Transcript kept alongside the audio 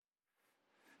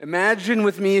Imagine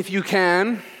with me, if you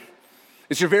can,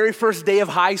 it's your very first day of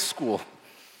high school.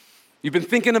 You've been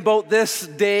thinking about this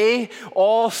day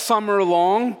all summer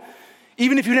long.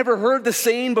 Even if you never heard the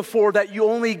saying before that you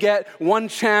only get one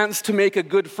chance to make a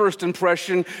good first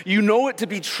impression, you know it to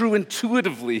be true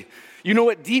intuitively. You know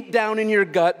it deep down in your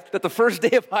gut that the first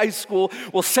day of high school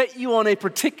will set you on a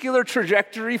particular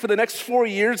trajectory for the next 4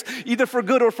 years, either for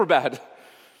good or for bad.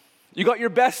 You got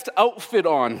your best outfit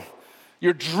on,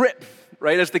 your drip,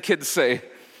 right, as the kids say.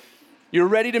 You're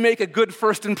ready to make a good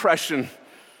first impression.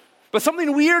 But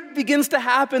something weird begins to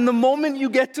happen the moment you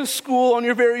get to school on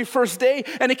your very first day,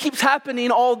 and it keeps happening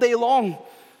all day long.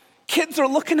 Kids are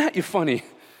looking at you funny.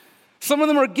 Some of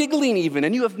them are giggling even,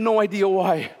 and you have no idea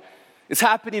why. It's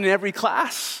happening in every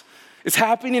class. It's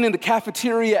happening in the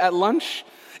cafeteria at lunch.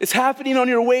 It's happening on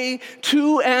your way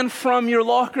to and from your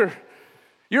locker.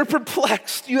 You're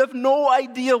perplexed. You have no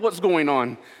idea what's going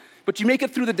on, but you make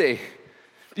it through the day.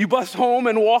 You bust home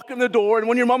and walk in the door, and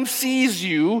when your mom sees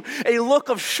you, a look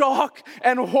of shock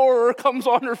and horror comes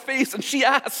on her face, and she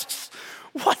asks,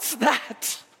 "What's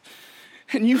that?"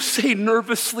 And you say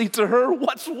nervously to her,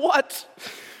 "What's what?"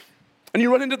 And you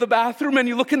run into the bathroom, and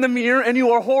you look in the mirror, and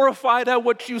you are horrified at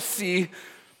what you see.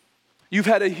 You've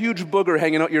had a huge booger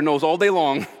hanging out your nose all day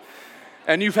long,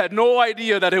 and you've had no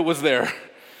idea that it was there.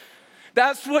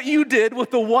 That's what you did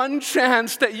with the one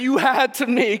chance that you had to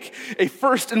make a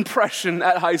first impression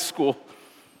at high school.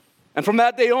 And from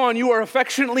that day on, you are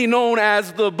affectionately known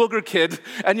as the booger kid,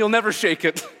 and you'll never shake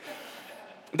it.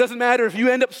 It doesn't matter if you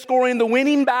end up scoring the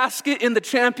winning basket in the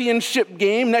championship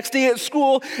game. Next day at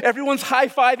school, everyone's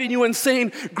high-fiving you and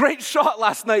saying, "Great shot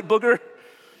last night, booger."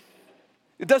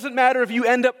 It doesn't matter if you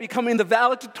end up becoming the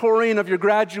valedictorian of your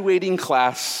graduating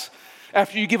class.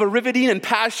 After you give a riveting and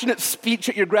passionate speech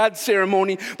at your grad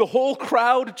ceremony, the whole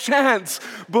crowd chants,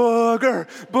 "Booger,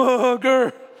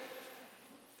 booger."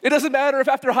 It doesn't matter if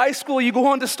after high school you go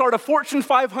on to start a Fortune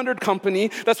 500 company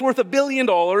that's worth $1 billion,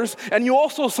 and you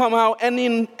also somehow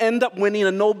end up winning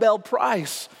a Nobel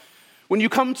Prize. When you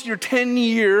come to your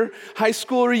 10-year high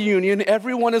school reunion,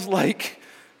 everyone is like,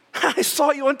 "I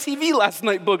saw you on TV last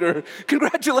night, booger.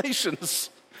 Congratulations."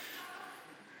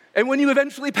 And when you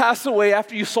eventually pass away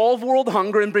after you solve world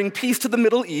hunger and bring peace to the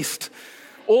Middle East,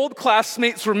 old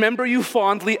classmates remember you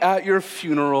fondly at your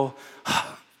funeral.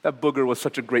 That booger was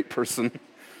such a great person.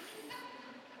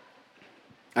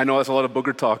 I know that's a lot of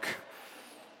booger talk,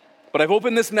 but I've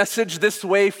opened this message this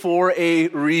way for a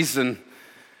reason.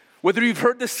 Whether you've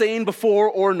heard the saying before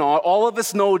or not, all of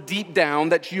us know deep down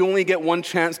that you only get one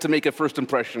chance to make a first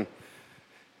impression.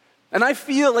 And I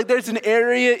feel like there's an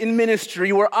area in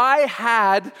ministry where I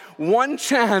had one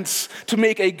chance to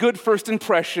make a good first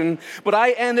impression, but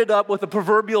I ended up with a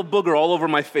proverbial booger all over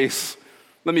my face.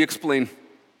 Let me explain.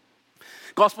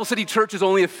 Gospel City Church is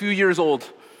only a few years old.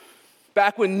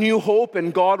 Back when New Hope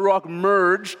and God Rock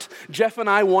merged, Jeff and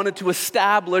I wanted to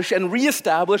establish and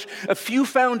reestablish a few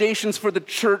foundations for the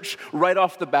church right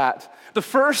off the bat. The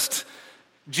first,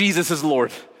 Jesus is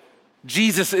Lord.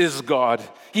 Jesus is God.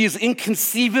 He is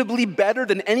inconceivably better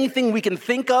than anything we can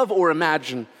think of or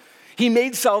imagine. He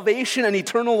made salvation and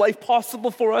eternal life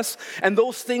possible for us, and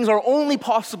those things are only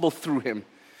possible through Him.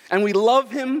 And we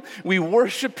love Him, we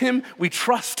worship Him, we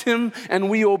trust Him, and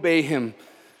we obey Him.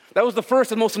 That was the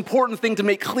first and most important thing to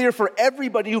make clear for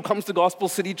everybody who comes to Gospel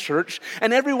City Church,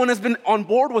 and everyone has been on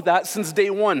board with that since day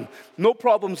one. No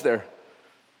problems there.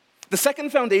 The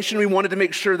second foundation we wanted to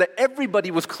make sure that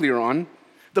everybody was clear on: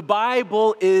 the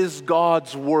Bible is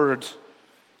God's Word.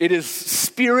 It is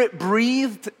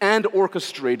Spirit-breathed and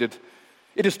orchestrated.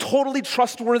 It is totally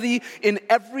trustworthy in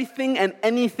everything and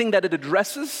anything that it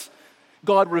addresses.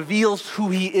 God reveals who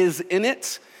He is in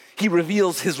it. He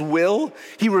reveals His will.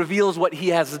 He reveals what He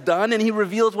has done, and He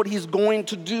reveals what He's going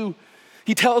to do.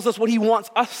 He tells us what He wants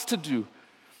us to do.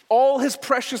 All His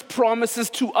precious promises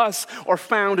to us are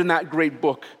found in that great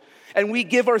book. And we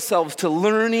give ourselves to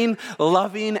learning,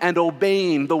 loving, and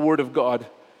obeying the Word of God.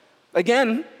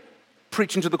 Again,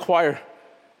 preaching to the choir.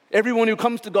 Everyone who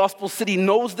comes to Gospel City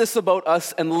knows this about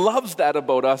us and loves that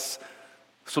about us,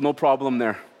 so no problem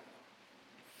there.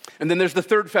 And then there's the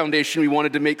third foundation we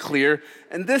wanted to make clear,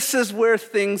 and this is where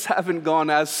things haven't gone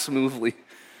as smoothly.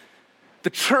 The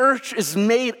church is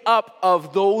made up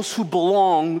of those who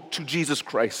belong to Jesus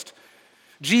Christ.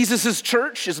 Jesus'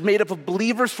 church is made up of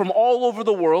believers from all over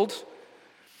the world,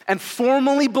 and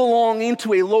formally belonging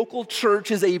to a local church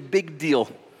is a big deal.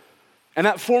 And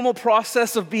that formal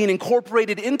process of being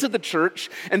incorporated into the church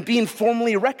and being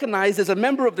formally recognized as a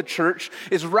member of the church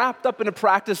is wrapped up in a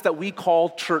practice that we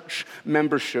call church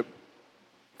membership.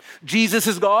 Jesus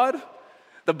is God.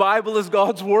 The Bible is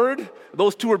God's Word.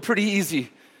 Those two are pretty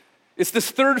easy. It's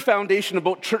this third foundation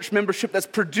about church membership that's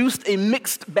produced a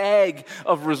mixed bag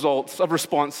of results, of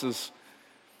responses.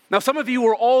 Now, some of you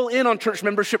were all in on church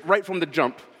membership right from the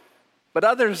jump, but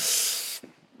others,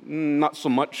 not so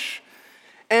much.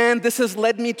 And this has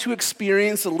led me to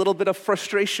experience a little bit of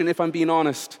frustration, if I'm being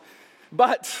honest.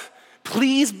 But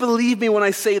please believe me when I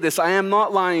say this, I am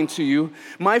not lying to you.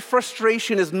 My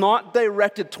frustration is not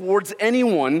directed towards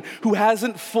anyone who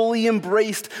hasn't fully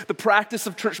embraced the practice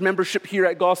of church membership here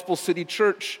at Gospel City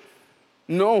Church.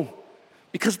 No,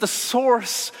 because the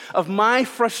source of my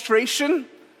frustration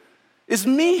is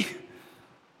me.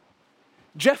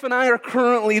 Jeff and I are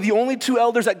currently the only two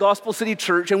elders at Gospel City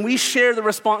Church, and we share the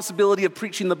responsibility of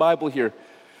preaching the Bible here.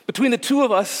 Between the two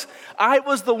of us, I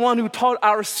was the one who taught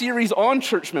our series on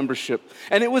church membership,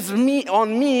 and it was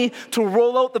on me to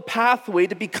roll out the pathway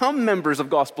to become members of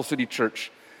Gospel City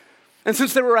Church. And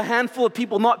since there were a handful of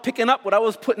people not picking up what I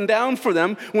was putting down for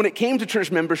them when it came to church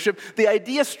membership, the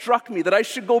idea struck me that I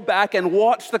should go back and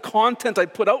watch the content I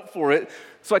put out for it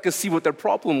so I could see what their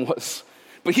problem was.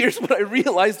 But here's what I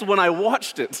realized when I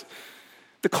watched it.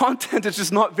 The content is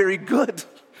just not very good.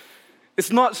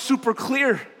 It's not super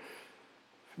clear.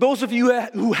 Those of you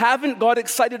who haven't got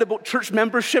excited about church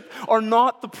membership are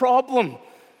not the problem.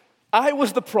 I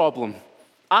was the problem.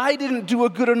 I didn't do a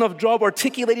good enough job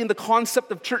articulating the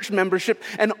concept of church membership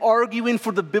and arguing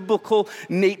for the biblical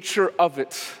nature of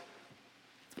it.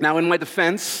 Now, in my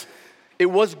defense, it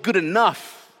was good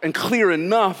enough and clear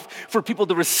enough for people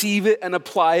to receive it and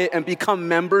apply it and become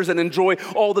members and enjoy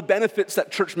all the benefits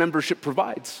that church membership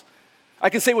provides. I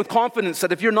can say with confidence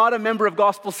that if you're not a member of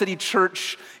Gospel City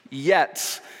Church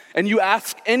yet, and you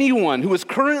ask anyone who is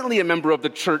currently a member of the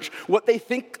church what they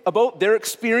think about their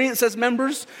experience as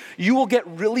members, you will get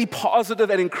really positive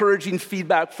and encouraging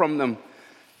feedback from them.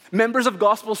 Members of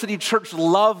Gospel City Church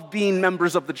love being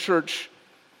members of the church.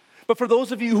 But for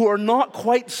those of you who are not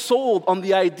quite sold on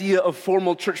the idea of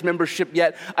formal church membership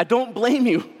yet, I don't blame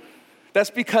you. That's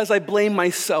because I blame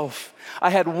myself.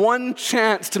 I had one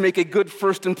chance to make a good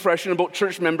first impression about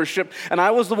church membership, and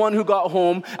I was the one who got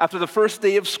home after the first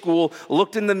day of school,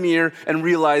 looked in the mirror, and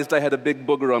realized I had a big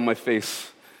booger on my face.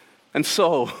 And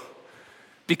so,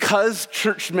 because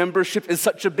church membership is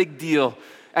such a big deal,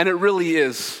 and it really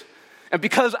is, and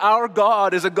because our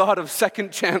God is a God of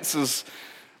second chances,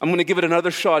 I'm going to give it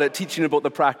another shot at teaching about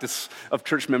the practice of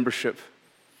church membership.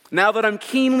 Now that I'm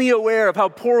keenly aware of how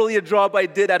poorly a job I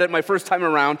did at it my first time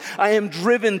around, I am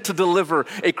driven to deliver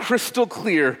a crystal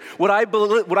clear, what I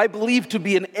believe to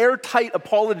be an airtight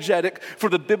apologetic for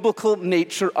the biblical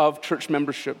nature of church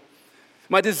membership.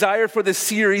 My desire for this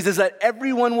series is that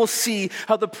everyone will see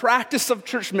how the practice of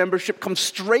church membership comes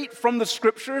straight from the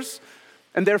scriptures,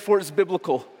 and therefore it's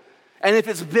biblical. And if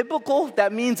it's biblical,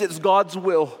 that means it's God's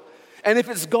will. And if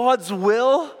it's God's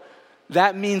will,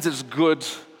 that means it's good.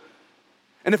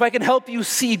 And if I can help you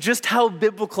see just how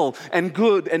biblical and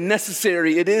good and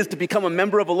necessary it is to become a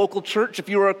member of a local church if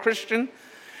you are a Christian,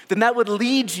 then that would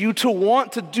lead you to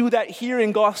want to do that here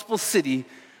in Gospel City,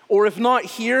 or if not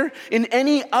here, in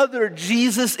any other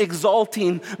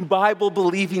Jesus-exalting,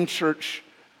 Bible-believing church.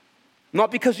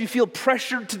 Not because you feel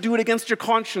pressured to do it against your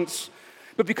conscience,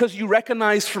 but because you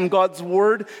recognize from God's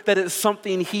word that it's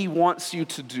something He wants you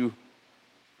to do.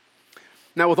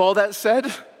 Now, with all that said,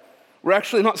 we're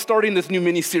actually not starting this new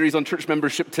mini-series on church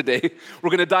membership today. We're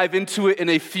going to dive into it in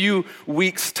a few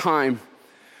weeks' time.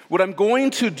 What I'm going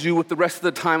to do with the rest of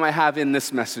the time I have in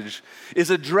this message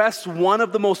is address one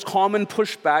of the most common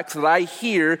pushbacks that I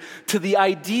hear to the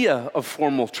idea of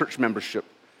formal church membership.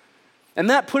 And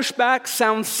that pushback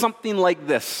sounds something like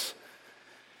this.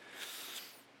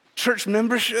 Church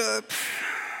membership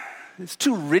is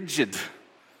too rigid.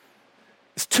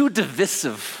 It's too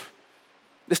divisive.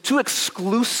 It's too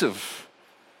exclusive.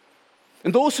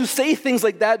 And those who say things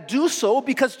like that do so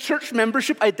because church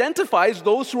membership identifies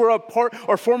those who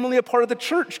are formally a part of the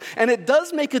church. And it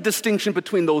does make a distinction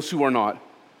between those who are not.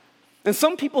 And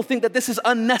some people think that this is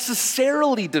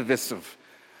unnecessarily divisive.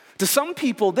 To some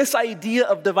people, this idea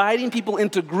of dividing people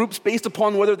into groups based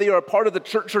upon whether they are a part of the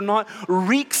church or not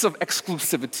reeks of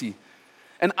exclusivity,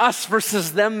 an us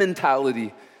versus them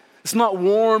mentality. It's not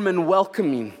warm and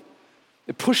welcoming.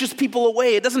 It pushes people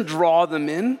away. It doesn't draw them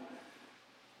in.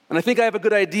 And I think I have a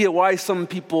good idea why some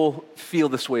people feel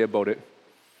this way about it.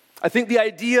 I think the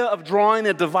idea of drawing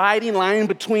a dividing line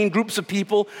between groups of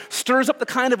people stirs up the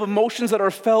kind of emotions that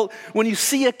are felt when you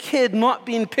see a kid not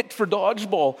being picked for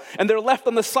dodgeball and they're left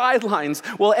on the sidelines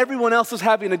while everyone else is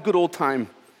having a good old time.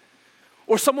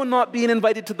 Or someone not being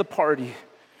invited to the party.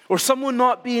 Or someone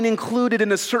not being included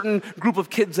in a certain group of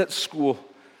kids at school.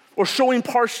 Or showing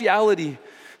partiality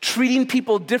treating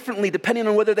people differently depending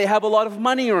on whether they have a lot of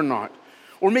money or not,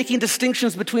 or making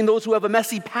distinctions between those who have a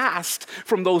messy past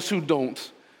from those who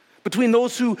don't, between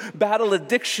those who battle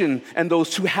addiction and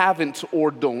those who haven't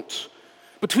or don't,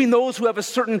 between those who have a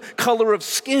certain color of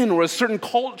skin or a certain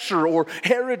culture or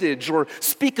heritage or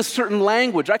speak a certain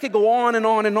language. I could go on and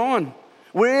on and on.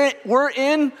 We're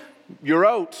in, you're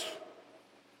out.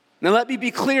 Now let me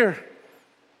be clear.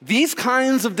 These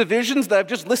kinds of divisions that I've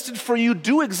just listed for you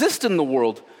do exist in the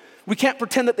world. We can't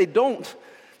pretend that they don't.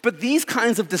 But these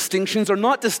kinds of distinctions are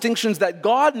not distinctions that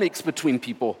God makes between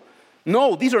people.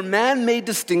 No, these are man-made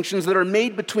distinctions that are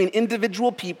made between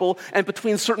individual people and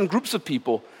between certain groups of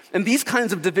people. And these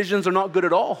kinds of divisions are not good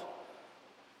at all.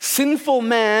 Sinful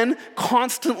man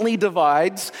constantly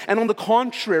divides, and on the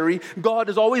contrary, God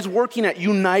is always working at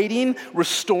uniting,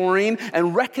 restoring,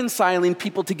 and reconciling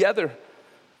people together.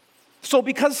 So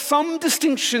because some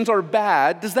distinctions are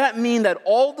bad, does that mean that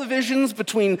all divisions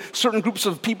between certain groups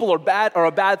of people are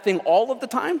a bad thing all of the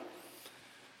time?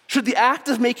 Should the act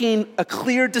of making a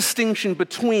clear distinction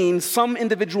between some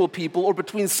individual people or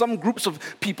between some groups of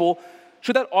people,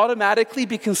 should that automatically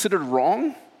be considered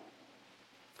wrong?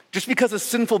 Just because a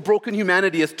sinful, broken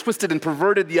humanity has twisted and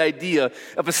perverted the idea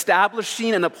of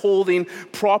establishing and upholding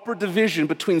proper division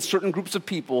between certain groups of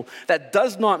people, that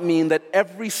does not mean that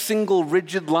every single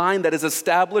rigid line that is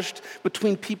established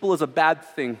between people is a bad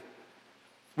thing.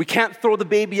 We can't throw the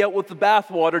baby out with the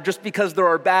bathwater just because there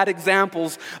are bad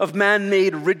examples of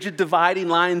man-made rigid dividing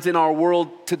lines in our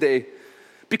world today.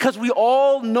 Because we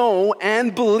all know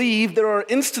and believe there are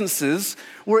instances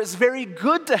where it's very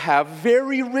good to have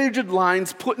very rigid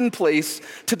lines put in place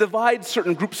to divide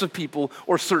certain groups of people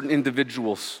or certain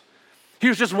individuals.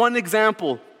 Here's just one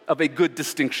example of a good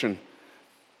distinction.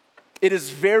 It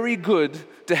is very good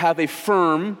to have a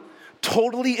firm,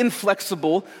 totally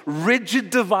inflexible, rigid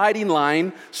dividing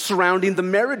line surrounding the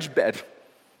marriage bed.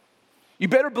 You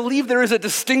better believe there is a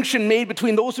distinction made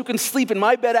between those who can sleep in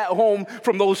my bed at home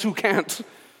from those who can't.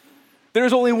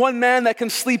 There's only one man that can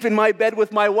sleep in my bed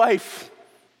with my wife,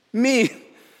 me.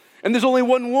 And there's only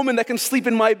one woman that can sleep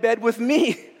in my bed with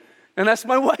me, and that's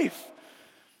my wife.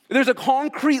 There's a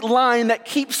concrete line that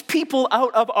keeps people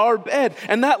out of our bed,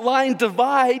 and that line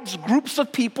divides groups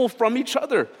of people from each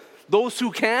other, those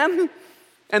who can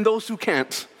and those who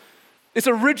can't. It's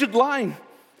a rigid line,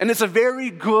 and it's a very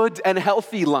good and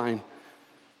healthy line.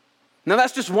 Now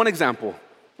that's just one example,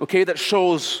 okay, that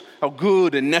shows how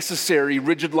good and necessary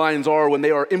rigid lines are when they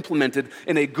are implemented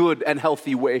in a good and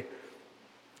healthy way.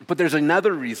 But there's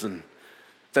another reason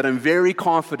that I'm very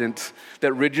confident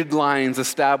that rigid lines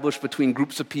established between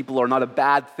groups of people are not a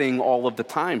bad thing all of the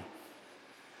time.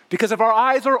 Because if our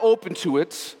eyes are open to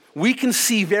it, we can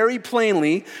see very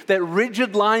plainly that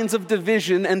rigid lines of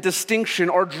division and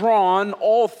distinction are drawn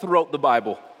all throughout the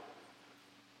Bible.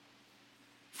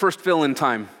 First fill-in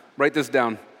time. Write this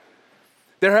down.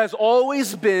 There has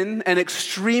always been an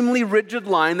extremely rigid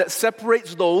line that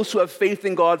separates those who have faith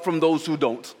in God from those who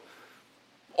don't.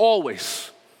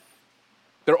 Always.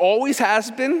 There always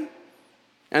has been,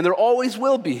 and there always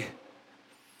will be.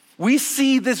 We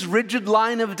see this rigid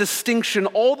line of distinction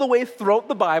all the way throughout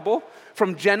the Bible,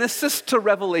 from Genesis to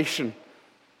Revelation.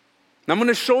 Now I'm going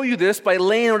to show you this by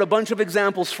laying out a bunch of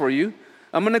examples for you.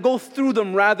 I'm going to go through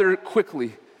them rather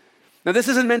quickly. Now, this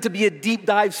isn't meant to be a deep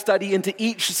dive study into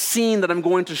each scene that I'm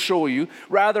going to show you.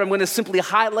 Rather, I'm going to simply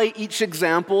highlight each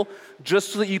example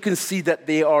just so that you can see that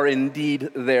they are indeed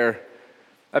there.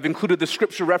 I've included the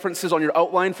scripture references on your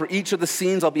outline for each of the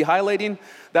scenes I'll be highlighting.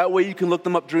 That way you can look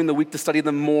them up during the week to study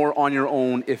them more on your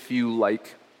own if you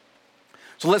like.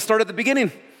 So let's start at the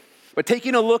beginning by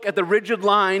taking a look at the rigid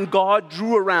line God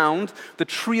drew around the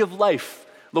tree of life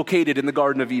located in the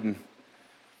Garden of Eden.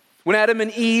 When Adam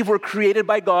and Eve were created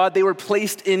by God, they were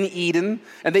placed in Eden,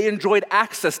 and they enjoyed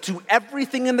access to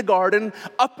everything in the garden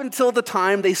up until the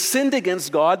time they sinned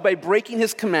against God by breaking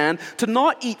his command to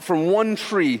not eat from one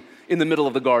tree in the middle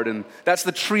of the garden. That's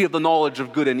the tree of the knowledge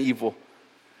of good and evil.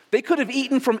 They could have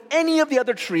eaten from any of the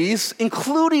other trees,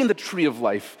 including the tree of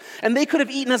life, and they could have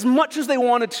eaten as much as they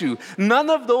wanted to. None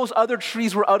of those other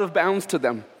trees were out of bounds to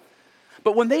them.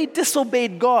 But when they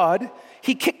disobeyed God,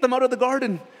 he kicked them out of the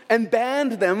garden and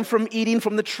banned them from eating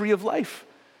from the tree of life.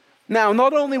 Now,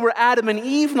 not only were Adam and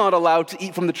Eve not allowed to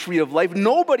eat from the tree of life,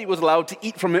 nobody was allowed to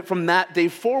eat from it from that day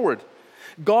forward.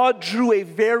 God drew a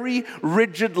very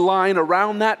rigid line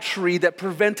around that tree that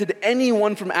prevented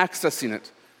anyone from accessing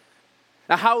it.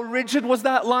 Now, how rigid was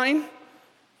that line?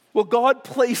 Well, God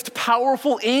placed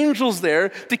powerful angels there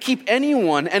to keep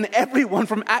anyone and everyone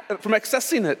from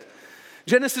accessing it.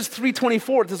 Genesis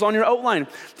 3:24, this is on your outline.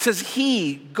 It says,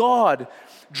 He, God,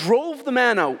 drove the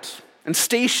man out and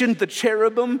stationed the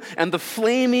cherubim and the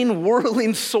flaming,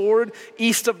 whirling sword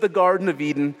east of the Garden of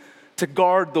Eden to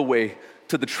guard the way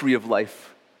to the tree of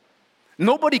life.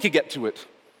 Nobody could get to it.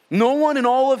 No one in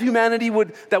all of humanity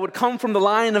that would come from the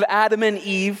line of Adam and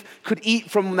Eve could eat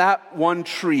from that one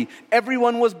tree.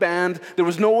 Everyone was banned. There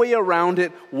was no way around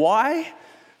it. Why?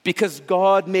 Because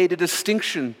God made a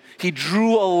distinction. He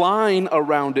drew a line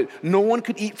around it. No one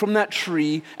could eat from that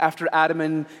tree after Adam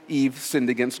and Eve sinned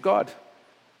against God.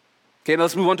 Okay, now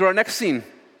let's move on to our next scene.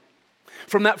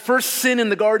 From that first sin in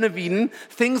the Garden of Eden,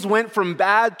 things went from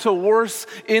bad to worse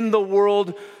in the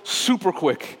world super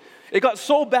quick. It got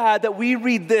so bad that we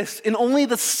read this in only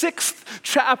the 6th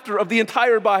chapter of the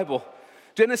entire Bible.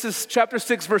 Genesis chapter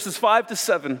 6, verses 5 to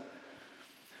 7.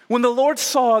 When the Lord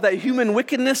saw that human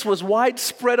wickedness was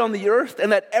widespread on the earth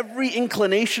and that every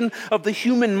inclination of the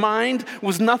human mind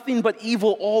was nothing but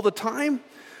evil all the time,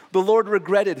 the Lord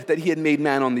regretted that he had made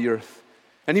man on the earth.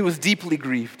 And he was deeply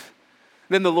grieved.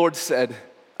 Then the Lord said,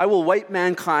 I will wipe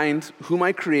mankind, whom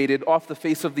I created, off the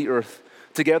face of the earth,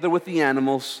 together with the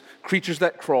animals, creatures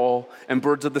that crawl, and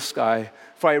birds of the sky,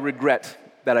 for I regret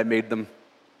that I made them.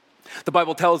 The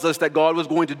Bible tells us that God was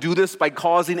going to do this by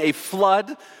causing a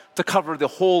flood to cover the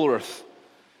whole earth.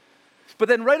 But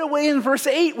then right away in verse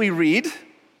 8 we read,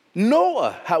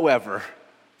 Noah, however,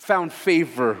 found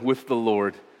favor with the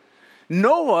Lord.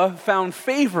 Noah found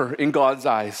favor in God's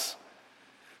eyes.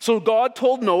 So God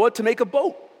told Noah to make a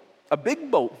boat, a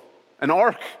big boat, an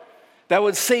ark, that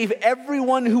would save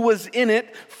everyone who was in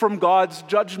it from God's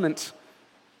judgment.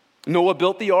 Noah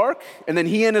built the ark, and then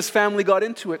he and his family got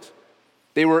into it.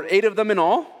 There were 8 of them in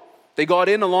all. They got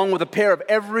in along with a pair of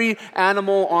every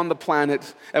animal on the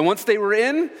planet. And once they were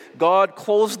in, God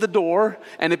closed the door,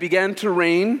 and it began to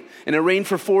rain, and it rained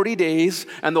for 40 days,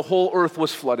 and the whole earth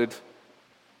was flooded.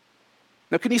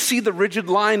 Now, can you see the rigid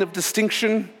line of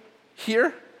distinction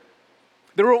here?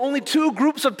 There were only 2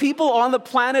 groups of people on the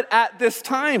planet at this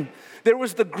time. There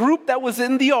was the group that was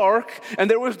in the ark,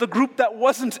 and there was the group that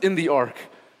wasn't in the ark.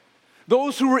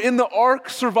 Those who were in the ark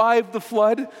survived the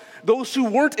flood. Those who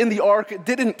weren't in the ark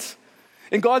didn't.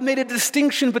 And God made a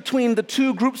distinction between the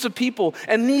 2 groups of people.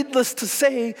 And needless to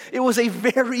say, it was a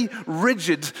very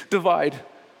rigid divide.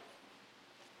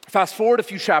 Fast forward a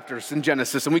few chapters in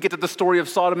Genesis, and we get to the story of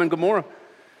Sodom and Gomorrah.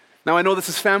 Now, I know this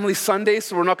is Family Sunday,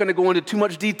 so we're not going to go into too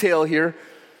much detail here,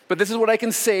 but this is what I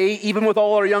can say, even with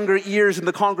all our younger ears in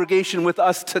the congregation with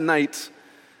us tonight.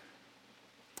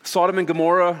 Sodom and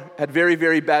Gomorrah had very,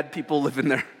 very bad people living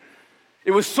there.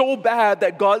 It was so bad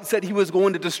that God said he was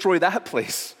going to destroy that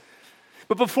place.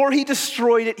 But before he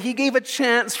destroyed it, he gave a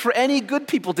chance for any good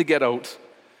people to get out.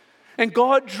 And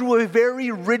God drew a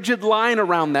very rigid line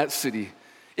around that city.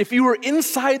 If you were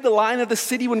inside the line of the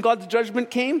city when God's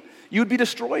judgment came, you'd be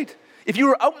destroyed. If you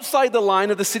were outside the line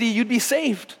of the city, you'd be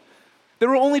saved. There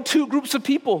were only 2 groups of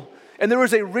people, and there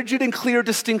was a rigid and clear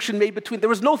distinction made between. There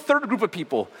was no third group of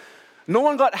people. No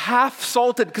one got half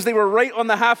salted because they were right on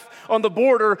the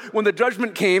border when the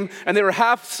judgment came, and they were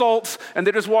half salt, and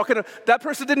they're just walking. That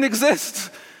person didn't exist.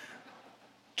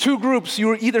 2 groups. You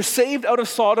were either saved out of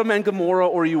Sodom and Gomorrah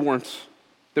or you weren't.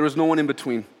 There was no one in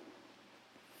between.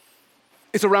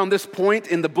 It's around this point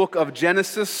in the book of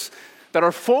Genesis that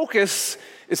our focus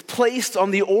is placed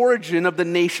on the origin of the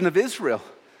nation of Israel.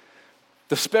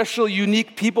 The special,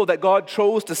 unique people that God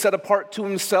chose to set apart to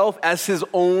himself as his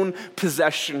own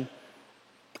possession.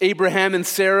 Abraham and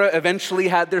Sarah eventually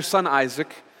had their son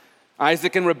Isaac.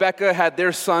 Isaac and Rebekah had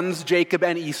their sons Jacob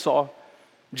and Esau.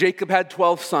 Jacob had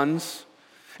 12 sons.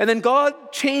 And then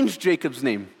God changed Jacob's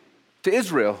name to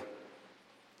Israel.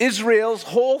 Israel's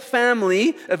whole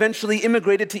family eventually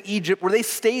immigrated to Egypt, where they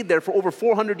stayed there for over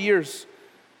 400 years.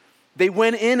 They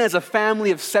went in as a family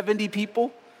of 70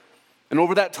 people. And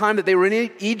over that time that they were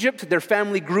in Egypt, their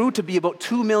family grew to be about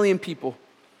 2 million people.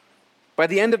 By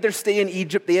the end of their stay in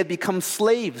Egypt, they had become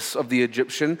slaves of the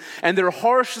Egyptian, and their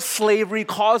harsh slavery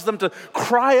caused them to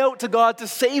cry out to God to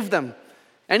save them.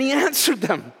 And he answered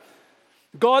them.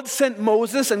 God sent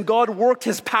Moses, and God worked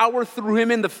his power through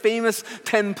him in the famous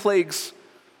 10 plagues.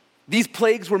 These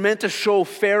plagues were meant to show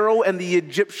Pharaoh and the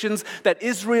Egyptians that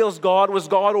Israel's God was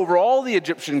God over all the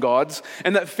Egyptian gods,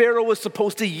 and that Pharaoh was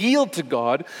supposed to yield to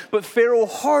God, but Pharaoh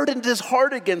hardened his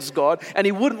heart against God, and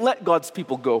he wouldn't let God's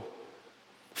people go.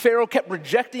 Pharaoh kept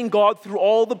rejecting God through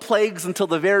all the plagues until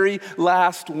the very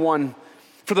last one.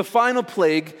 For the final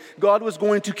plague, God was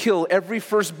going to kill every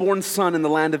firstborn son in the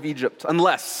land of Egypt,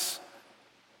 unless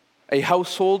a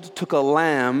household took a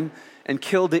lamb and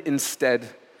killed it instead,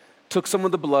 took some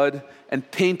of the blood and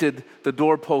painted the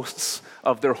doorposts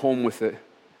of their home with it.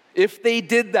 If they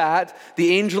did that,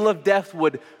 the angel of death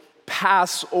would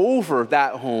pass over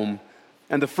that home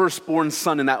and the firstborn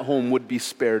son in that home would be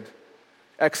spared.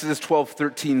 Exodus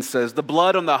 12:13 says, "The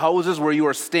blood on the houses where you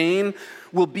are staying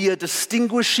will be a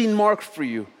distinguishing mark for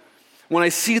you. When I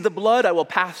see the blood, I will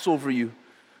pass over you.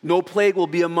 No plague will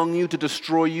be among you to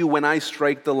destroy you when I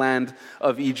strike the land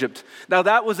of Egypt." Now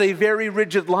that was a very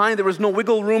rigid line. There was no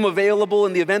wiggle room available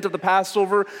in the event of the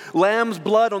Passover. Lamb's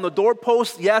blood on the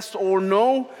doorpost, yes or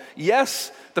no?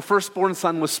 Yes, the firstborn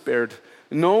son was spared.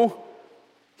 No,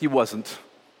 he wasn't.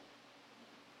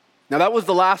 Now that was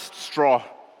the last straw.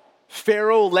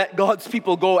 Pharaoh let God's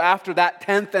people go after that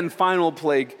 10th and final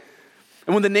plague.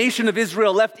 And when the nation of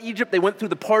Israel left Egypt, they went through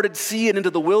the parted sea and into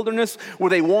the wilderness where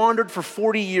they wandered for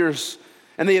 40 years.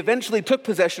 And they eventually took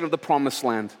possession of the promised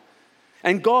land.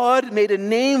 And God made a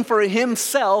name for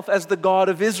himself as the God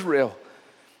of Israel.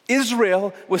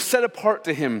 Israel was set apart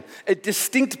to him, a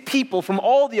distinct people from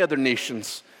all the other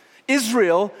nations.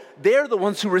 Israel, they're the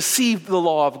ones who received the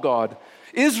law of God.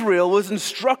 Israel was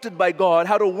instructed by God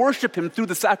how to worship him through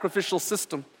the sacrificial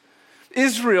system.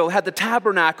 Israel had the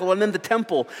tabernacle and then the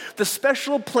temple, the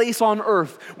special place on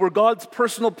earth where God's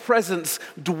personal presence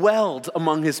dwelled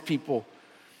among his people.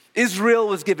 Israel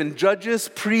was given judges,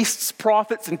 priests,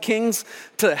 prophets, and kings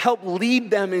to help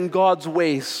lead them in God's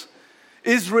ways.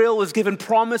 Israel was given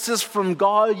promises from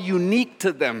God unique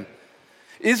to them.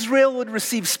 Israel would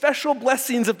receive special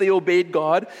blessings if they obeyed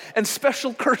God and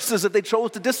special curses if they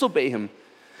chose to disobey him.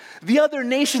 The other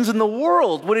nations in the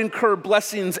world would incur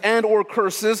blessings and or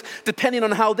curses depending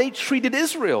on how they treated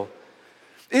Israel.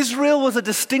 Israel was a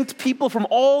distinct people from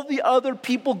all the other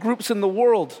people groups in the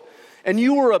world. And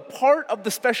you were a part of the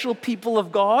special people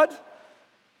of God,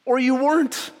 or you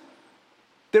weren't.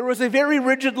 There was a very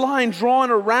rigid line drawn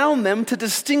around them to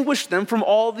distinguish them from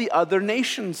all the other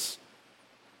nations.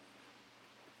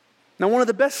 Now, one of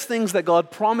the best things that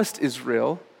God promised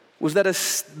Israel was that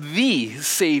the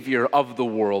Savior of the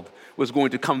world was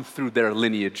going to come through their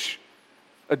lineage.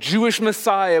 A Jewish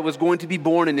Messiah was going to be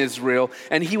born in Israel,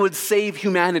 and he would save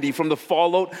humanity from the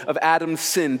fallout of Adam's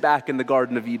sin back in the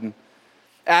Garden of Eden.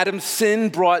 Adam's sin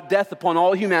brought death upon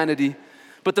all humanity,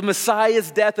 but the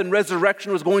Messiah's death and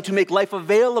resurrection was going to make life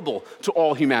available to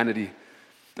all humanity.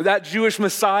 That Jewish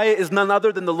Messiah is none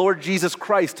other than the Lord Jesus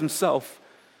Christ himself.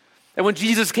 And when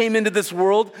Jesus came into this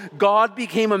world, God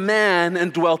became a man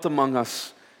and dwelt among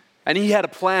us. And he had a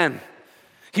plan.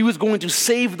 He was going to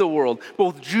save the world,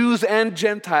 both Jews and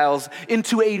Gentiles,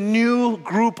 into a new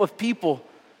group of people.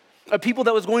 A people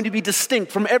that was going to be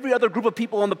distinct from every other group of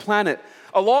people on the planet.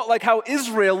 A lot like how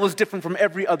Israel was different from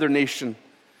every other nation.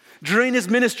 During his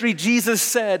ministry, Jesus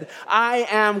said, "I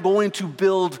am going to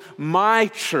build my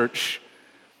church."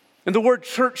 And the word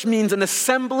church means an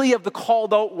assembly of the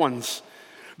called out ones.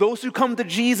 Those who come to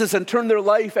Jesus and turn their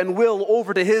life and will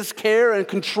over to his care and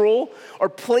control are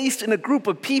placed in a group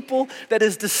of people that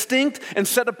is distinct and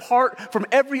set apart from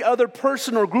every other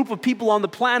person or group of people on the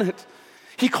planet.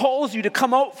 He calls you to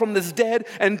come out from this dead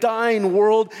and dying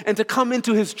world and to come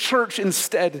into his church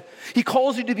instead. He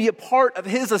calls you to be a part of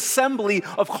his assembly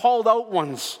of called out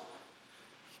ones.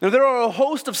 Now, there are a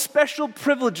host of special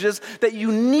privileges that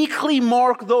uniquely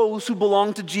mark those who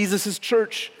belong to Jesus'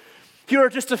 church. Here are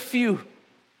just a few.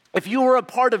 If you are a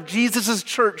part of Jesus'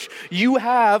 church, you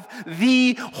have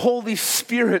the Holy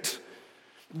Spirit.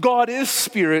 God is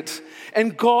Spirit,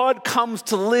 and God comes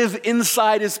to live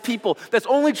inside his people. That's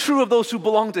only true of those who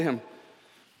belong to him.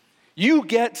 You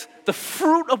get the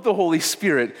fruit of the Holy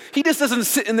Spirit. He just doesn't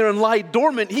sit in there and lie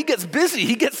dormant. He gets busy.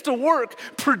 He gets to work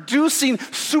producing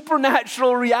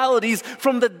supernatural realities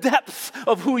from the depths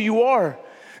of who you are.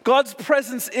 God's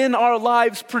presence in our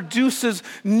lives produces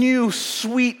new,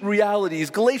 sweet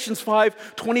realities. Galatians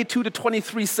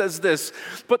 5:22-23 says this,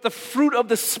 "But the fruit of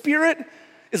the Spirit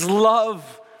is love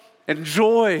and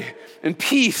joy and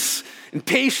peace and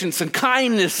patience and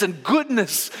kindness and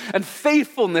goodness and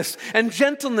faithfulness and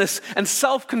gentleness and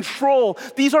self-control."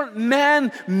 These aren't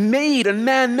man-made and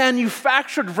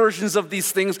man-manufactured versions of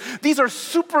these things. These are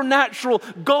supernatural,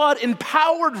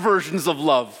 God-empowered versions of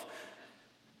love.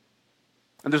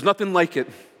 And there's nothing like it.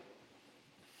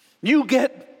 You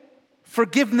get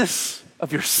forgiveness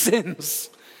of your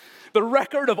sins. The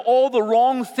record of all the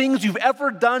wrong things you've ever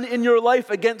done in your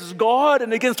life against God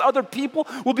and against other people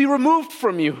will be removed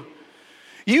from you.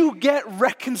 You get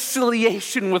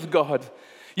reconciliation with God.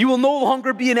 You will no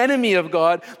longer be an enemy of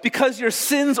God. Because your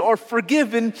sins are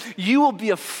forgiven, you will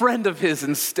be a friend of his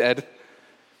instead.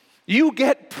 You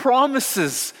get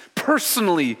promises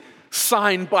personally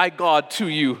signed by God to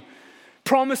you.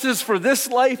 Promises for this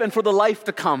life and for the life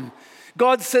to come.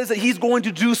 God says that he's going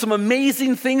to do some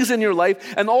amazing things in your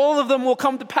life, and all of them will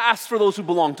come to pass for those who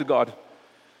belong to God.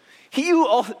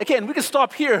 Again, we can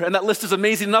stop here, and that list is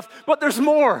amazing enough, but there's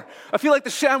more. I feel like the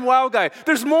ShamWow guy.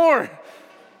 There's more.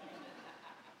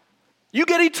 You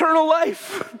get eternal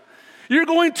life. You're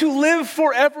going to live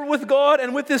forever with God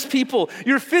and with His people.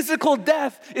 Your physical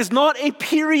death is not a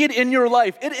period in your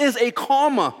life. It is a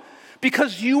comma,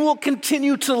 because you will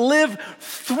continue to live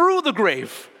through the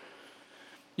grave.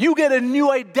 You get a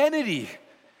new identity,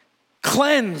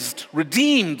 cleansed,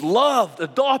 redeemed, loved,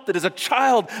 adopted as a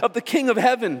child of the King of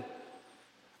Heaven,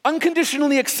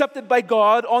 unconditionally accepted by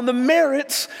God on the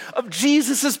merits of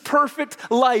Jesus'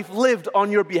 perfect life lived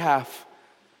on your behalf.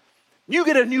 You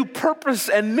get a new purpose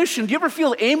and mission. Do you ever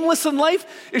feel aimless in life?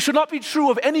 It should not be true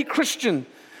of any Christian,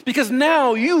 because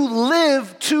now you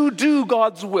live to do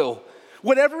God's will.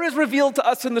 Whatever is revealed to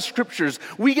us in the Scriptures,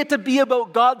 we get to be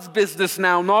about God's business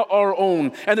now, not our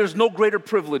own, and there's no greater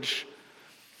privilege.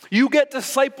 You get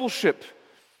discipleship,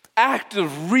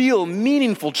 active, real,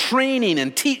 meaningful training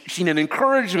and teaching and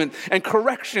encouragement and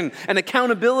correction and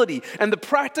accountability and the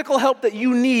practical help that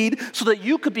you need so that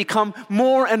you could become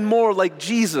more and more like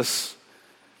Jesus.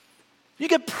 You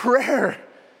get prayer,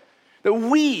 that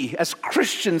we as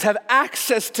Christians have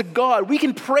access to God. We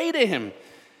can pray to Him.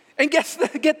 And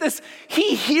get this,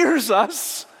 He hears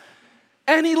us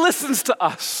and He listens to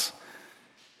us.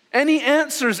 And He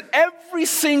answers every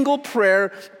single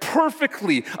prayer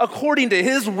perfectly according to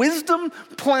His wisdom,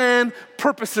 plan,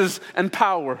 purposes, and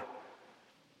power.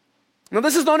 Now,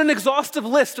 this is not an exhaustive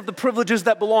list of the privileges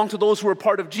that belong to those who are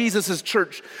part of Jesus'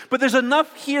 church, but there's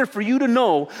enough here for you to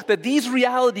know that these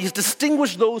realities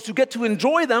distinguish those who get to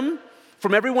enjoy them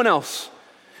from everyone else.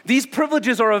 These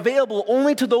privileges are available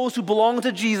only to those who belong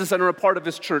to Jesus and are a part of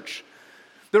His church.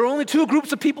 There are only two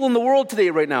groups of people in the world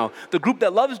today right now: the group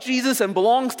that loves Jesus and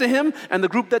belongs to Him, and the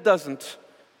group that doesn't.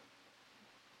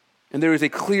 And there is a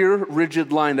clear,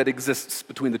 rigid line that exists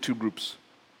between the two groups.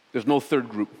 There's no third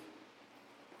group.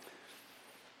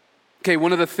 Okay,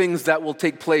 one of the things that will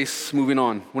take place, moving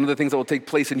on, one of the things that will take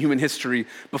place in human history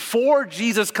before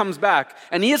Jesus comes back,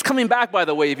 and He is coming back, by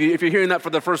the way, if you're hearing that for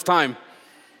the first time.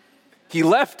 He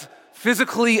left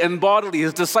physically and bodily.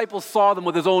 His disciples saw them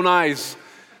with His own eyes,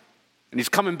 and He's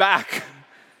coming back.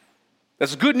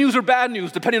 That's good news or bad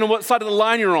news, depending on what side of the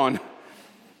line you're on.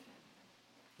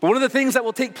 But one of the things that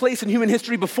will take place in human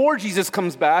history before Jesus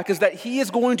comes back is that He is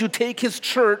going to take His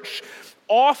church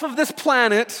off of this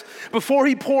planet before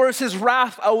He pours His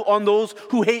wrath out on those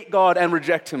who hate God and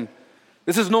reject Him.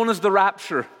 This is known as the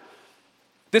rapture.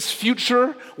 This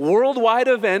future worldwide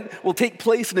event will take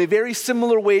place in a very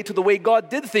similar way to the way God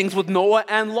did things with Noah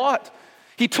and Lot.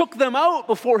 He took them out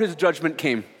before His judgment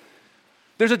came.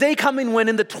 There's a day coming when,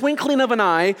 in the twinkling of an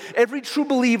eye, every true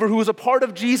believer who is a part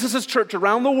of Jesus' church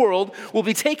around the world will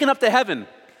be taken up to heaven.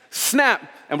 Snap,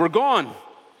 and we're gone.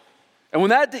 And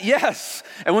when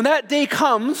that day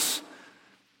comes,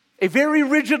 a very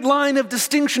rigid line of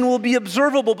distinction will be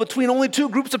observable between only two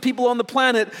groups of people on the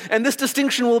planet, and this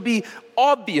distinction will be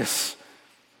obvious,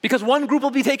 because one group will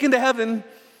be taken to heaven,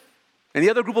 and the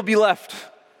other group will be left.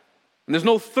 And there's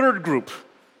no third group.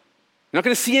 You're not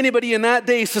going to see anybody in that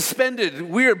day suspended,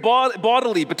 weird,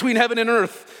 bodily, between heaven and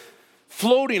earth,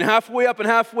 floating halfway up and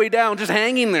halfway down, just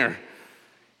hanging there.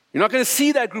 You're not going to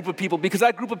see that group of people, because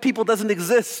that group of people doesn't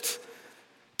exist.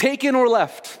 Taken or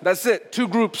left, that's it, two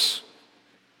groups.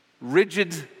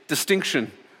 Rigid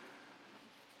distinction.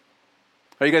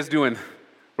 How are you guys doing?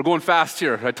 We're going fast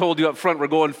here. I told you up front we're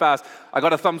going fast. I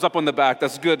got a thumbs up on the back.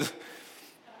 That's good.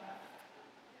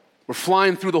 We're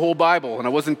flying through the whole Bible, and I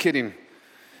wasn't kidding.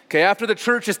 Okay, after the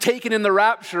church is taken in the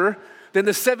rapture, then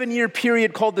the 7-year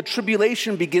period called the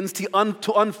tribulation begins to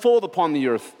unfold upon the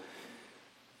earth.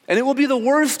 And it will be the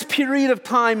worst period of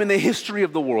time in the history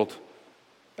of the world.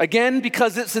 Again,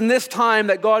 because it's in this time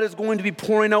that God is going to be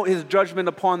pouring out His judgment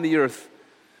upon the earth.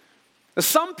 Now,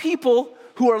 some people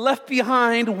who are left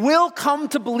behind will come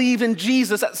to believe in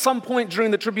Jesus at some point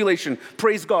during the tribulation.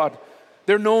 Praise God.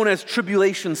 They're known as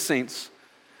tribulation saints.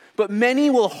 But many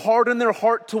will harden their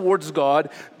heart towards God,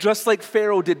 just like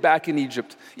Pharaoh did back in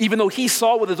Egypt, even though he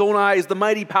saw with his own eyes the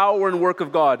mighty power and work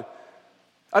of God.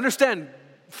 Understand,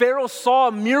 Pharaoh saw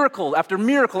miracle after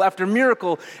miracle after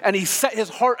miracle, and he set his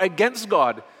heart against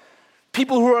God.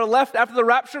 People who are left after the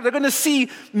rapture, they're going to see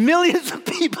millions of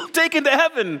people taken to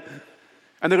heaven,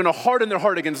 and they're going to harden their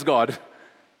heart against God.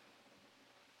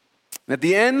 And at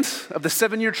the end of the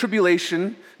 7-year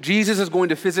tribulation, Jesus is going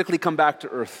to physically come back to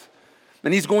earth.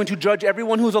 And He's going to judge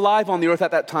everyone who's alive on the earth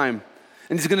at that time.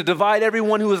 And He's going to divide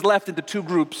everyone who is left into two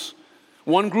groups.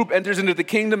 One group enters into the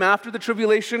kingdom after the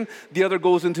tribulation. The other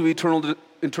goes into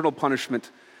eternal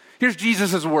punishment. Here's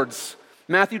Jesus' words.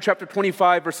 Matthew chapter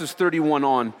 25, verses 31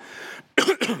 on.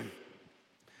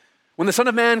 When the Son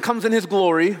of Man comes in his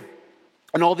glory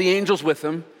and all the angels with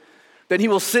him, then he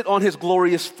will sit on his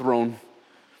glorious throne.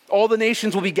 All the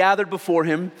nations will be gathered before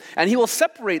him, and he will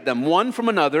separate them one from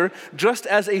another, just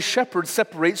as a shepherd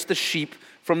separates the sheep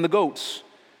from the goats.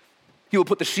 He will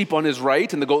put the sheep on his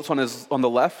right and the goats on the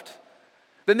left.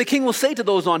 Then the king will say to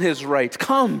those on his right,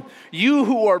 "Come, you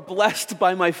who are blessed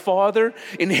by my Father,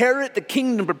 inherit the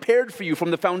kingdom prepared for you from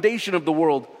the foundation of the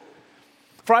world.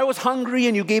 For I was hungry,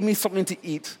 and you gave me something to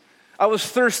eat. I was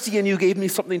thirsty, and you gave me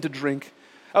something to drink.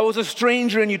 I was a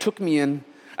stranger, and you took me in.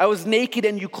 I was naked,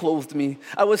 and you clothed me.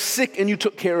 I was sick, and you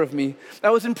took care of me.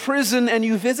 I was in prison, and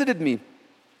you visited me."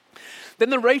 Then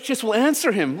the righteous will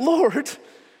answer him, "Lord,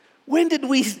 when did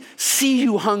we see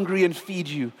you hungry and feed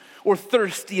you, or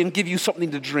thirsty and give you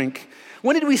something to drink?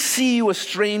 When did we see you a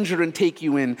stranger and take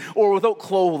you in, or without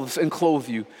clothes and clothe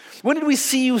you? When did we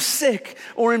see you sick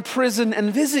or in prison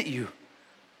and visit you?"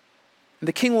 And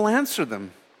the king will answer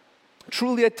them,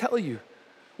 "Truly I tell you,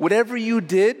 whatever you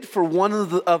did for one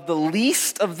of the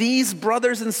least of these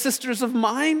brothers and sisters of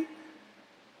mine,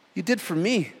 you did for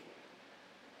me."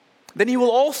 Then he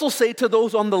will also say to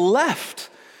those on the left,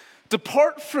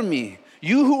 "Depart from me,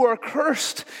 you who are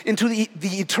cursed, into the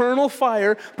eternal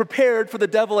fire prepared for the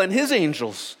devil and his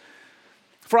angels.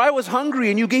 For I was hungry,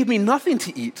 and you gave me nothing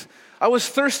to eat. I was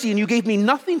thirsty, and you gave me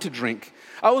nothing to drink.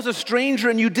 I was a stranger,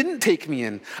 and you didn't take me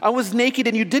in. I was naked,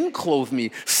 and you didn't clothe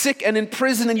me. Sick and in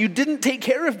prison, and you didn't take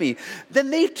care of me." Then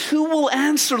they too will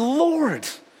answer, "Lord,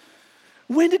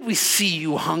 when did we see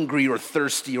you hungry or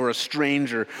thirsty or a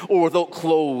stranger or without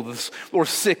clothes or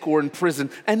sick or in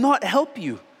prison and not help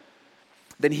you?"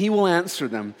 Then he will answer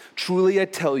them, "Truly I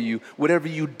tell you, whatever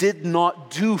you did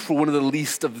not do for one of the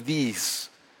least of these,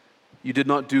 you did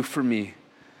not do for me."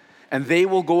 And they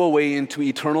will go away into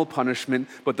eternal punishment,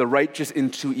 but the righteous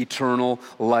into eternal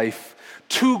life.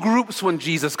 Two groups when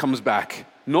Jesus comes back.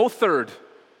 No third.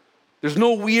 There's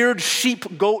no weird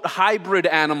sheep-goat hybrid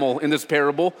animal in this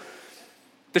parable.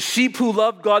 The sheep who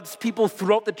loved God's people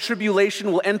throughout the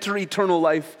tribulation will enter eternal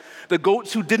life. The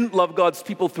goats who didn't love God's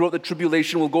people throughout the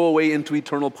tribulation will go away into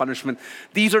eternal punishment.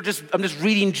 I'm just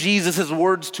reading Jesus'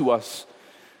 words to us.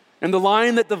 And the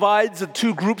line that divides the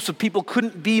two groups of people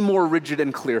couldn't be more rigid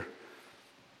and clear.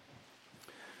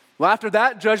 Well, after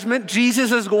that judgment,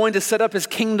 Jesus is going to set up his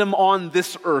kingdom on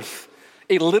this earth,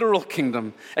 a literal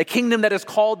kingdom, a kingdom that is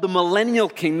called the millennial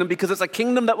kingdom because it's a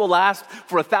kingdom that will last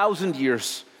for 1,000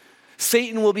 years.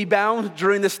 Satan will be bound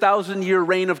during this 1,000-year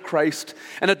reign of Christ,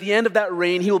 and at the end of that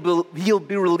reign, he'll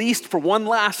be released for one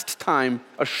last time,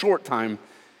 a short time,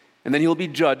 and then he'll be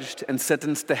judged and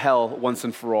sentenced to hell once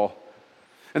and for all.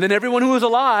 And then everyone who is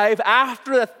alive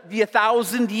after the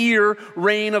 1,000-year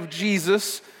reign of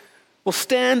Jesus will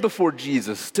stand before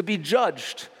Jesus to be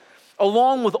judged,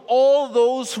 along with all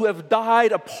those who have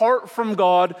died apart from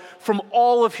God from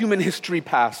all of human history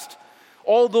past.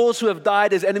 All those who have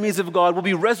died as enemies of God will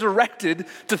be resurrected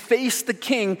to face the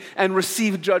King and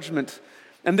receive judgment.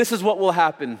 And this is what will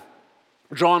happen.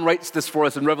 John writes this for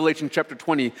us in Revelation chapter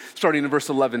 20, starting in verse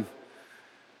 11.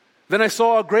 "Then I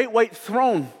saw a great white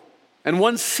throne, and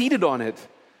one seated on it.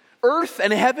 Earth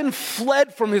and heaven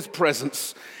fled from his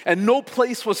presence, and no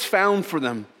place was found for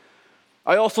them.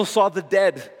 I also saw the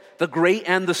dead, the great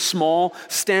and the small,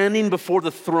 standing before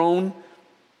the throne,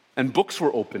 and books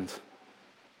were opened.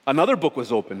 Another book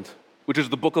was opened, which is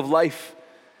the book of life.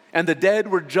 And the dead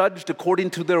were judged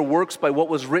according to their works by what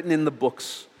was written in the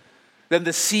books. Then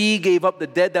the sea gave up the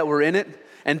dead that were in it,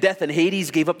 and death and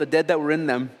Hades gave up the dead that were in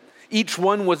them. Each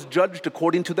one was judged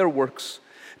according to their works.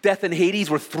 Death and Hades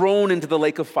were thrown into the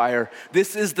lake of fire.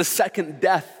 This is the second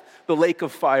death, the lake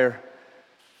of fire.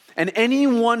 And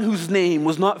anyone whose name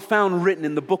was not found written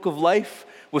in the book of life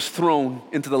was thrown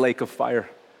into the lake of fire."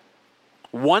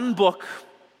 One book,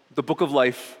 the book of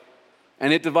life,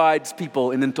 and it divides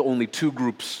people into only two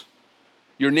groups.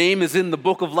 Your name is in the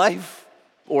book of life,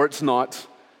 or it's not.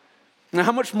 Now,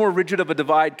 how much more rigid of a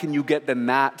divide can you get than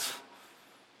that?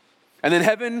 And then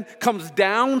heaven comes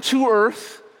down to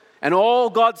earth, and all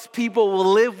God's people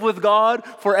will live with God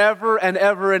forever and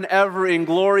ever and ever in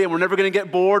glory, and we're never going to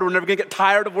get bored, we're never going to get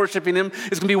tired of worshiping him.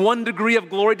 It's going to be one degree of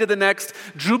glory to the next,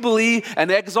 jubilee and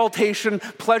exaltation,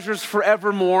 pleasures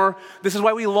forevermore. This is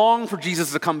why we long for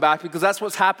Jesus to come back, because that's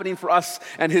what's happening for us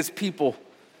and his people.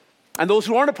 And those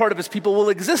who aren't a part of his people will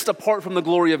exist apart from the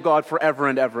glory of God forever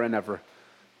and ever and ever.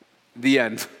 The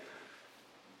end.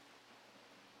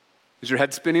 Is your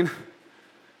head spinning?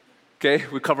 Okay,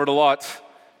 we covered a lot.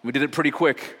 We did it pretty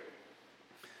quick.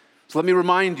 So let me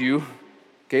remind you,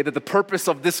 okay, that the purpose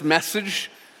of this message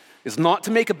is not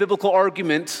to make a biblical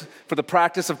argument for the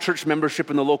practice of church membership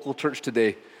in the local church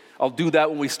today. I'll do that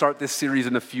when we start this series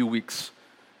in a few weeks.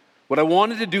 What I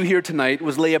wanted to do here tonight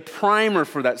was lay a primer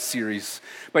for that series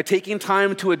by taking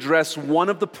time to address one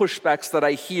of the pushbacks that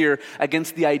I hear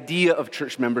against the idea of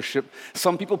church membership.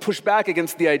 Some people push back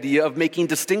against the idea of making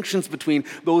distinctions between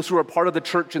those who are part of the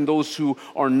church and those who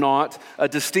are not, a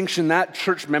distinction that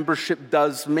church membership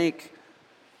does make.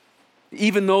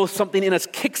 Even though something in us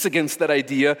kicks against that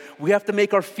idea, we have to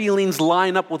make our feelings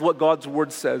line up with what God's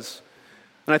word says.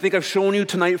 And I think I've shown you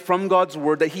tonight from God's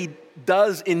word that he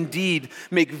does indeed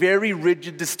make very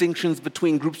rigid distinctions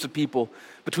between groups of people,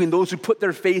 between those who put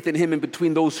their faith in him and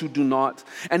between those who do not.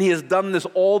 And he has done this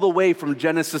all the way from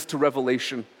Genesis to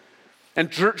Revelation. And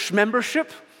church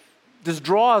membership just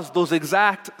draws those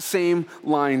exact same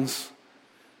lines.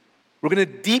 We're going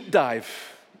to deep dive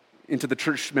into the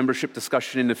church membership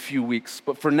discussion in a few weeks.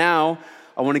 But for now,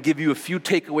 I want to give you a few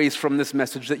takeaways from this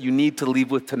message that you need to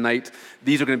leave with tonight.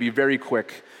 These are going to be very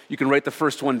quick. You can write the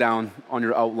first one down on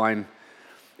your outline.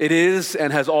 It is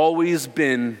and has always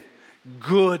been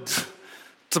good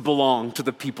to belong to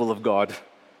the people of God.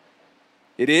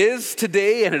 It is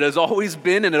today, and it has always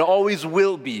been, and it always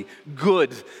will be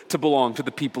good to belong to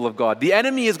the people of God. The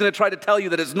enemy is going to try to tell you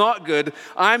that it's not good.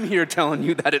 I'm here telling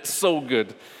you that it's so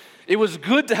good. It was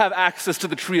good to have access to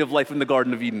the tree of life in the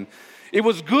Garden of Eden. It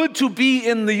was good to be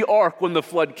in the ark when the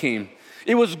flood came.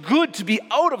 It was good to be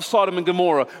out of Sodom and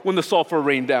Gomorrah when the sulfur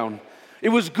rained down. It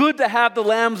was good to have the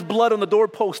lamb's blood on the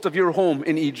doorpost of your home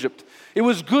in Egypt. It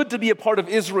was good to be a part of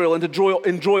Israel and to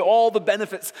enjoy all the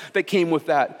benefits that came with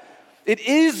that. It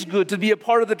is good to be a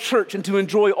part of the church and to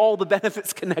enjoy all the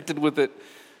benefits connected with it.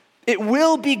 It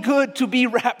will be good to be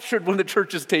raptured when the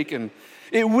church is taken.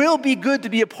 It will be good to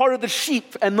be a part of the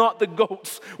sheep and not the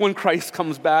goats when Christ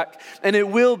comes back. And it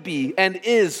will be and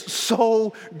is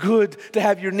so good to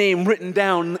have your name written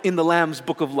down in the Lamb's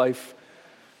book of life.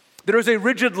 There is a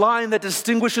rigid line that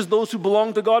distinguishes those who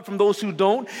belong to God from those who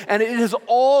don't. And it is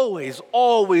always,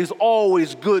 always,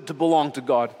 always good to belong to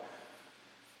God.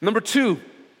 Number 2,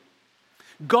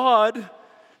 God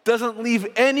doesn't leave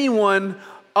anyone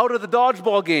out of the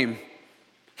dodgeball game.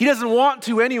 He doesn't want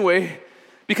to anyway.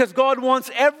 Because God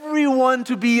wants everyone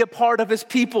to be a part of his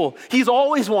people. He's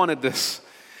always wanted this.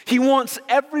 He wants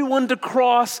everyone to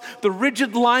cross the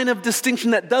rigid line of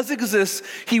distinction that does exist.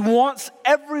 He wants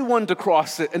everyone to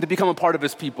cross it and to become a part of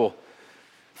his people.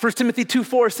 1 Timothy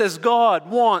 2:4 says, God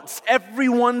wants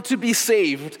everyone to be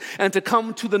saved and to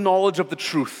come to the knowledge of the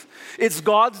truth. It's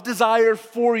God's desire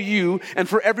for you and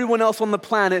for everyone else on the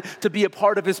planet to be a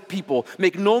part of his people.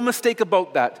 Make no mistake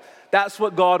about that. That's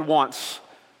what God wants.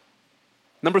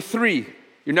 Number 3,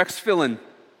 your next fill-in.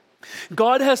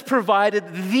 God has provided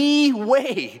the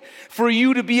way for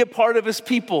you to be a part of his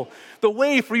people, the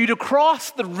way for you to cross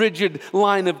the rigid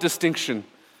line of distinction.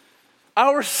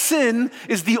 Our sin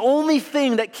is the only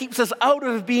thing that keeps us out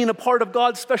of being a part of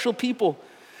God's special people.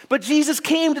 But Jesus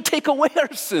came to take away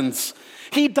our sins.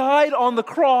 He died on the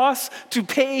cross to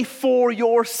pay for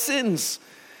your sins.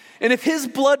 And if his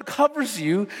blood covers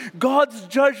you, God's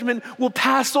judgment will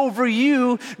pass over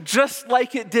you just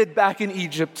like it did back in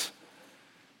Egypt.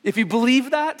 If you believe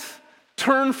that,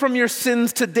 turn from your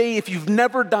sins today if you've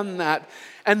never done that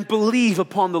and believe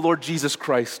upon the Lord Jesus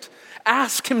Christ.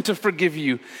 Ask him to forgive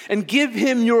you and give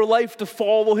him your life to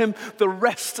follow him the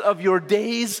rest of your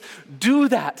days. Do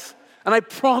that. And I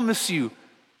promise you,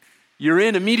 you're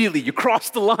in immediately. You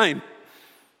cross the line.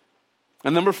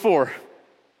 And number 4,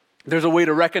 there's a way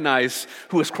to recognize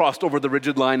who has crossed over the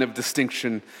rigid line of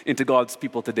distinction into God's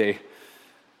people today.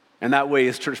 And that way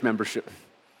is church membership.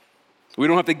 We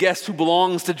don't have to guess who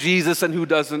belongs to Jesus and who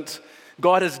doesn't.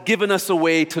 God has given us a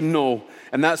way to know.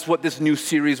 And that's what this new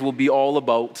series will be all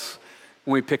about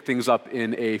when we pick things up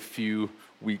in a few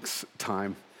weeks'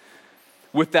 time.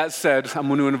 With that said, I'm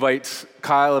going to invite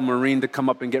Kyle and Maureen to come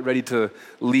up and get ready to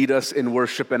lead us in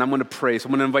worship. And I'm going to pray. So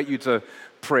I'm going to invite you to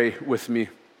pray with me.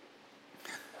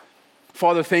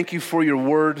 Father, thank you for your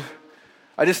word.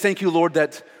 I just thank you, Lord,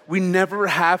 that we never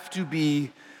have to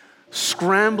be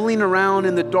scrambling around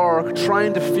in the dark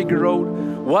trying to figure out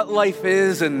what life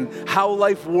is and how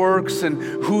life works and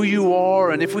who you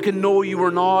are and if we can know you or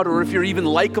not or if you're even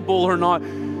likable or not.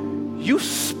 You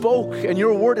spoke and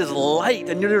your word is light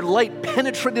and your light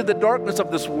penetrated the darkness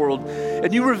of this world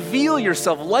and you reveal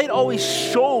yourself. Light always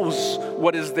shows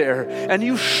what is there and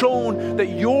you've shown that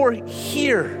you're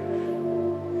here.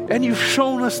 And you've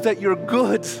shown us that you're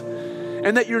good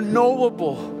and that you're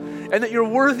knowable and that you're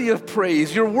worthy of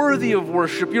praise. You're worthy of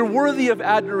worship. You're worthy of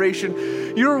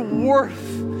adoration. You're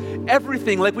worth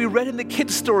everything. Like we read in the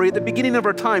kids' story at the beginning of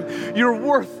our time, you're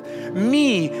worth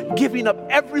me giving up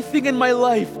everything in my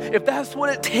life. If that's what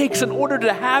it takes in order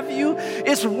to have you,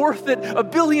 it's worth it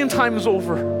 1 billion times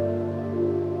over.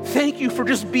 Thank you for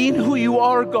just being who you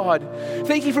are, God.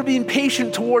 Thank you for being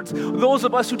patient towards those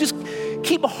of us who just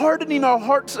keep hardening our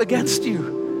hearts against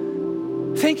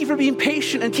you. Thank you for being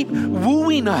patient and keep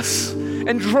wooing us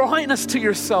and drawing us to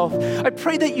yourself. I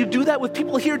pray that you do that with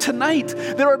people here tonight.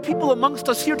 There are people amongst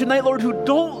us here tonight, Lord, who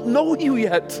don't know you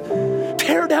yet.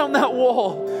 Tear down that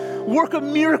wall. Work a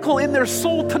miracle in their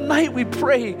soul tonight, we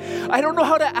pray. I don't know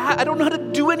how to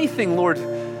do anything, Lord.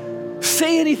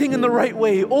 Say anything in the right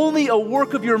way. Only a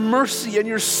work of your mercy and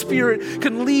your Spirit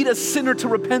can lead a sinner to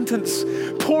repentance.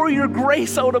 Pour your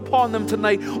grace out upon them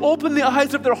tonight. Open the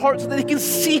eyes of their hearts so that they can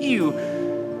see you.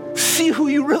 See who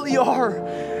you really are.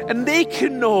 And they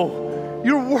can know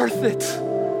you're worth it.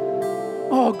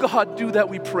 Oh God, do that,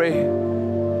 we pray.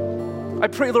 I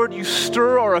pray, Lord, you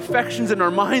stir our affections and our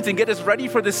minds and get us ready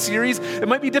for this series. It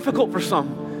might be difficult for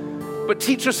some, but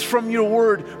teach us from your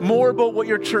word more about what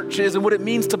your church is and what it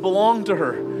means to belong to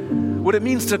her, what it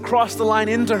means to cross the line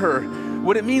into her,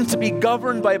 what it means to be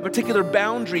governed by a particular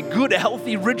boundary, good,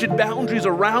 healthy, rigid boundaries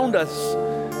around us.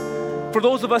 For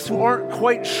those of us who aren't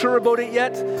quite sure about it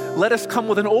yet, let us come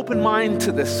with an open mind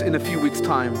to this in a few weeks'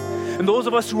 time. And those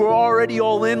of us who are already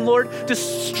all in, Lord,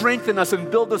 just strengthen us and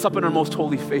build us up in our most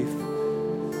holy faith.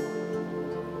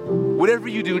 Whatever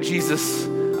you do, Jesus,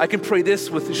 I can pray this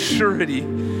with surety.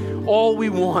 All we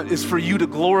want is for you to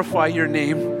glorify your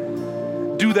name.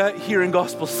 Do that here in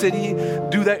Gospel City.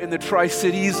 Do that in the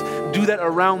Tri-Cities. Do that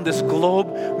around this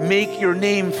globe. Make your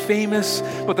name famous.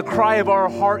 But the cry of our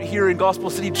heart here in Gospel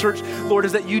City Church, Lord,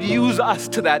 is that you'd use us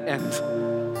to that end.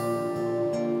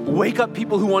 Wake up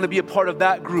people who want to be a part of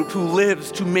that group who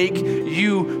lives to make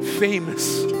you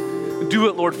famous. Do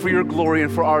it, Lord, for your glory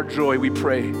and for our joy, we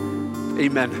pray.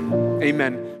 Amen.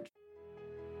 Amen.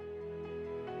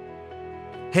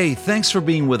 Hey, thanks for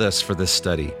being with us for this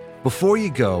study. Before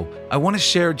you go, I want to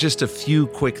share just a few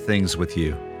quick things with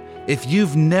you. If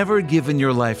you've never given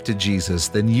your life to Jesus,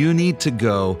 then you need to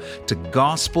go to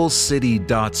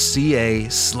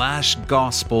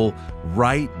gospelcity.ca/gospel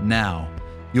right now.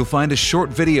 You'll find a short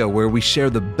video where we share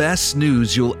the best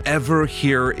news you'll ever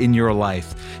hear in your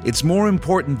life. It's more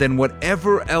important than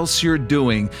whatever else you're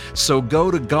doing, so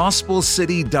go to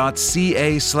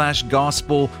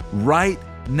gospelcity.ca/gospel right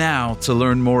now to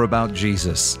learn more about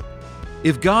Jesus.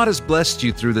 If God has blessed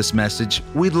you through this message,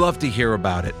 we'd love to hear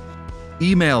about it.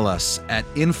 Email us at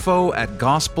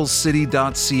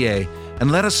info@gospelcity.ca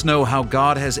and let us know how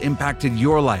God has impacted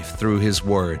your life through His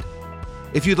Word.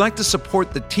 If you'd like to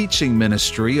support the teaching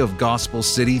ministry of Gospel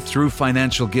City through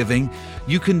financial giving,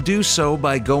 you can do so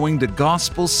by going to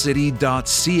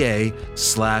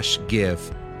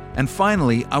gospelcity.ca/give. And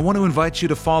finally, I want to invite you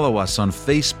to follow us on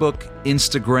Facebook,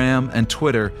 Instagram, and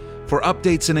Twitter for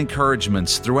updates and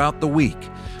encouragements throughout the week.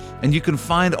 And you can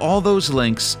find all those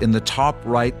links in the top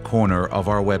right corner of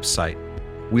our website.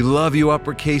 We love you,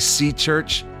 Uppercase C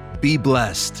Church. Be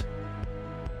blessed.